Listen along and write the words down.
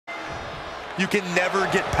You can never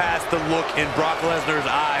get past the look in Brock Lesnar's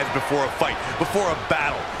eyes before a fight, before a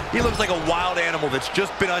battle. He looks like a wild animal that's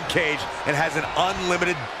just been uncaged and has an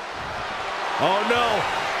unlimited... Oh, no.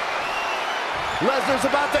 Lesnar's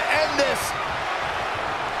about to end this.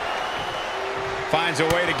 Finds a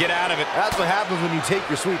way to get out of it. That's what happens when you take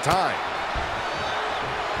your sweet time.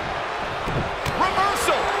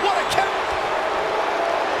 Reversal! What a kick!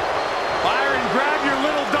 Byron, grab your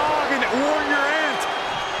little dog and warn your aunt.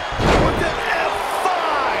 With an F5!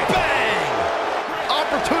 Bang!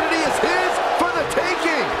 Opportunity is his for the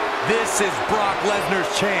taking. This is Brock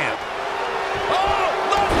Lesnar's champ. Oh,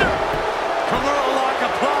 Lesnar! Kimura lock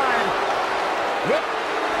applied. Whip.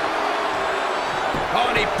 Oh,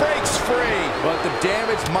 and he breaks free. But the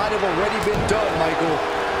damage might have already been done, Michael.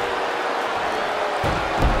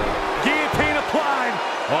 Guillotine applied.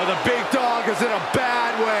 Oh, the big dog is in a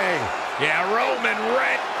bad way. Yeah, Roman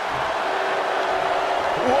Reigns.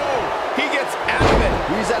 Whoa, he gets out of it.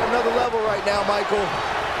 He's at another level right now, Michael.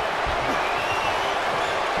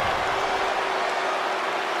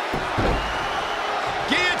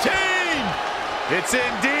 Guillotine! It's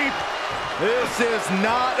in deep. This is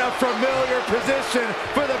not a familiar position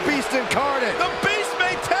for the Beast incarnate. The Beast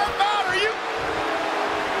may tap out, are you?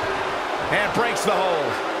 And breaks the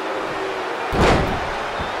hold.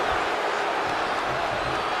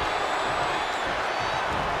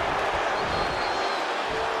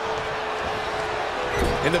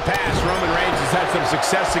 In the past, Roman Reigns has had some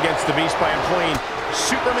success against the Beast by employing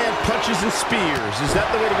Superman punches and spears. Is that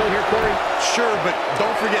the way to go here, Corey? Sure, but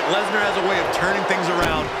don't forget Lesnar has a way of turning things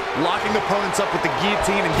around, locking opponents up with the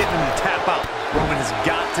guillotine and getting them to tap out. Roman has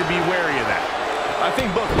got to be wary of that. I think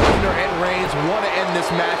both Lesnar and Reigns want to end this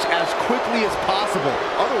match as quickly as possible.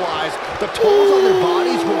 Otherwise, the tolls on their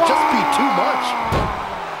bodies will just be too much.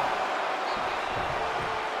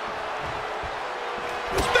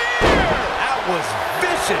 That was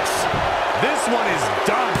vicious. This one is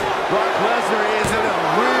done. Brock Lesnar is in a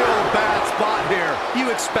real bad spot here. You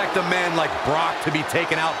expect a man like Brock to be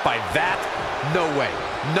taken out by that? No way.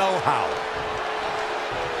 No how.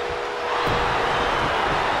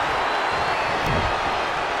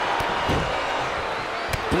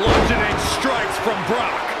 Bludgeoning strikes from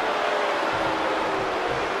Brock.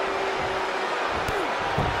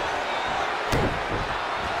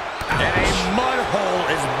 And a mud hole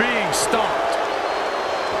is being stomped.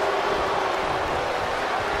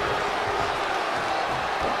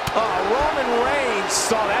 Roman Reigns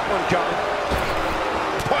saw that one coming.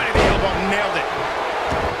 Point of the elbow, nailed it.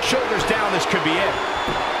 Shoulders down, this could be it.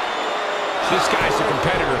 This guy's a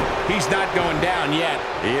competitor. He's not going down yet.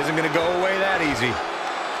 He isn't going to go away that easy.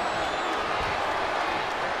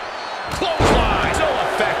 Clothesline, so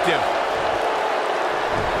effective.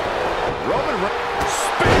 Roman Reigns.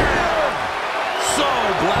 Spear! So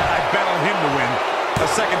glad I bet on him to win. A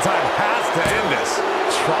second time has to end this.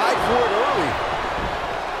 Tried for it early.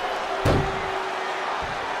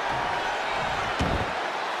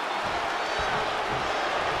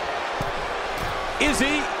 Is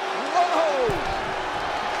he? Whoa!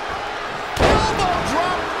 Elbow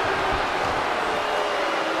drop!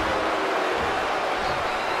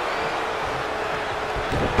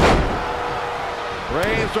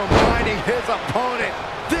 Reigns reminding his opponent,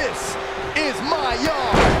 this is my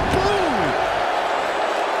yard. Boom!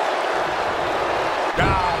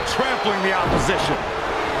 Trampling the opposition.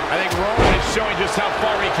 I think Roman is showing just how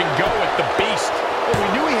far he can go with the Beast. Well, we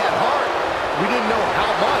knew he had heart. We didn't know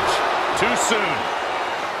how much. Too soon.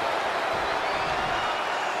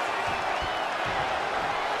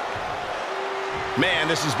 Man,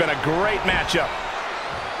 this has been a great matchup.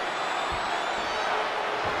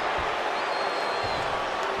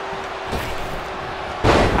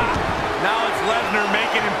 Now it's Lesnar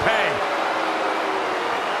making him pay.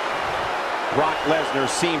 Brock Lesnar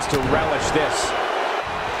seems to relish this.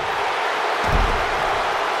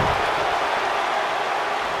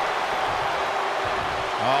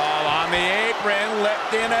 All on the apron,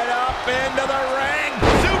 lifting it up into the ring.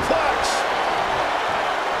 Suplex!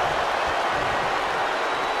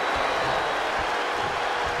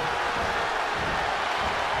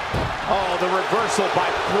 Oh, the reversal by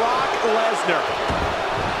Brock Lesnar.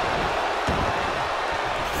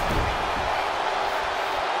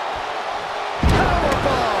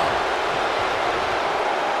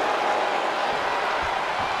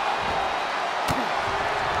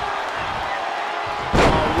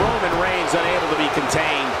 Unable to be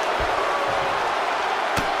contained.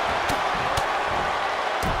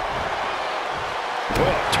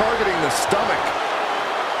 Oh, targeting the stomach.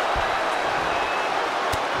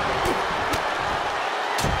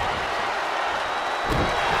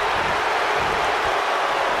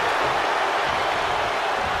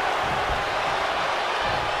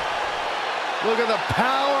 Look at the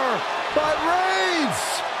power by Reigns.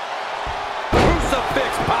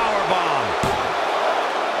 Crucifix powerbomb.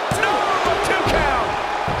 No, 2 count.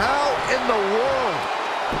 How in the world?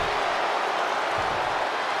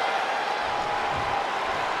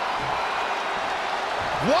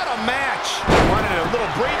 What a match. Wanted a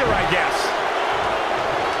little breather, I guess.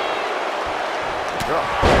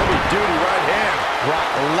 Heavy-duty right hand. Brock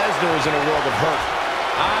Lesnar is in a world of hurt.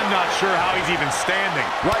 I'm not sure how he's even standing.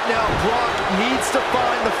 Right now, Brock needs to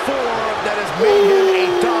find the form that has made him a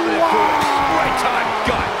dominant force. Right time,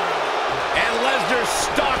 gut. And Lesnar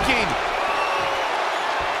stalking.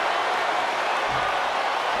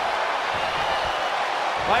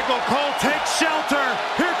 Michael Cole takes shelter.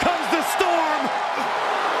 Here comes the storm.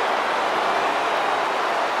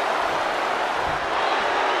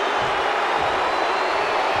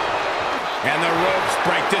 And the ropes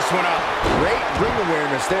break this one up. Great ring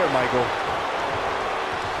awareness there, Michael.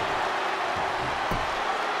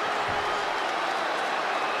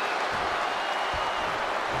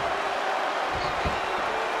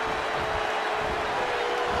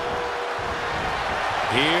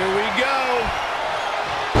 Here we go.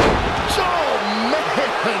 Oh, man!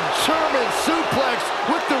 German suplex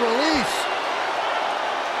with the release.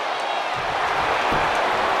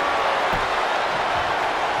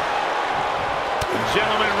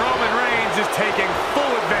 Gentlemen, Roman Reigns is taking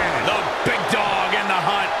full advantage. The big dog in the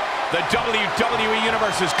hunt. The WWE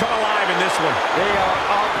Universe has come alive in this one. They are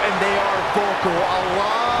up and they are vocal. A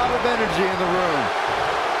lot of energy in the room.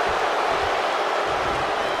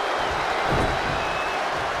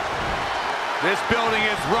 This building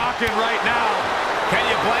is rocking right now. Can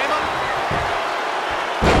you blame him?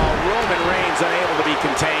 Oh, Roman Reigns unable to be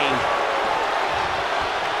contained.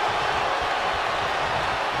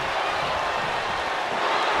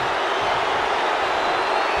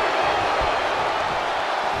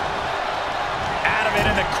 Adamant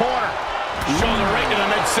in the corner. Shoulder right to the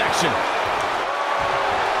midsection.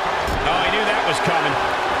 Oh, I knew that was coming.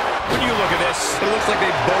 When you look at this, It looks like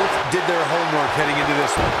they both did their homework heading into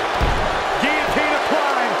this one. Guillotine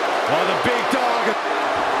applied. Oh, the big dog.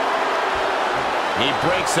 he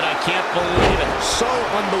breaks it. I can't believe it. So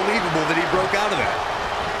unbelievable that he broke out of that.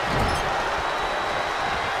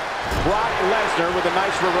 Brock Lesnar with a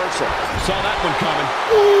nice reversal. Saw that one coming.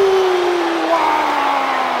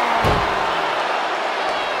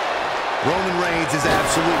 Roman Reigns is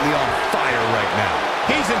absolutely on fire right now.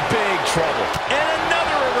 He's in big trouble. And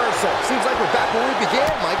another reversal. Seems like we're back where we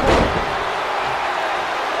began, Michael.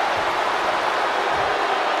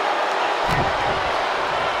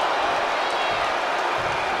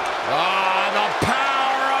 Ah, the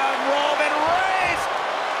power of Roman Reigns.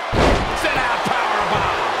 Sit out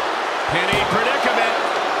powerbomb. Penny predicament.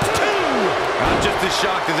 2. I'm just as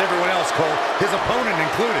shocked as everyone else, Cole, his opponent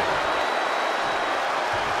included.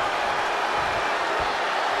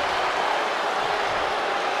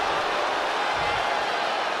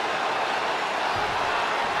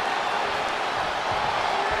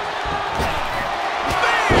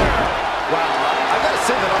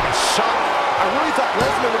 Say that I'm shocked. I really thought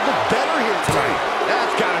Lesnar would look better here tonight.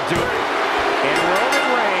 That's got to do it. And Roman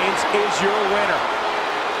Reigns is your winner.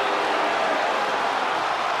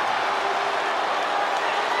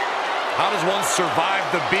 How does one survive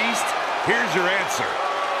the beast? Here's your answer.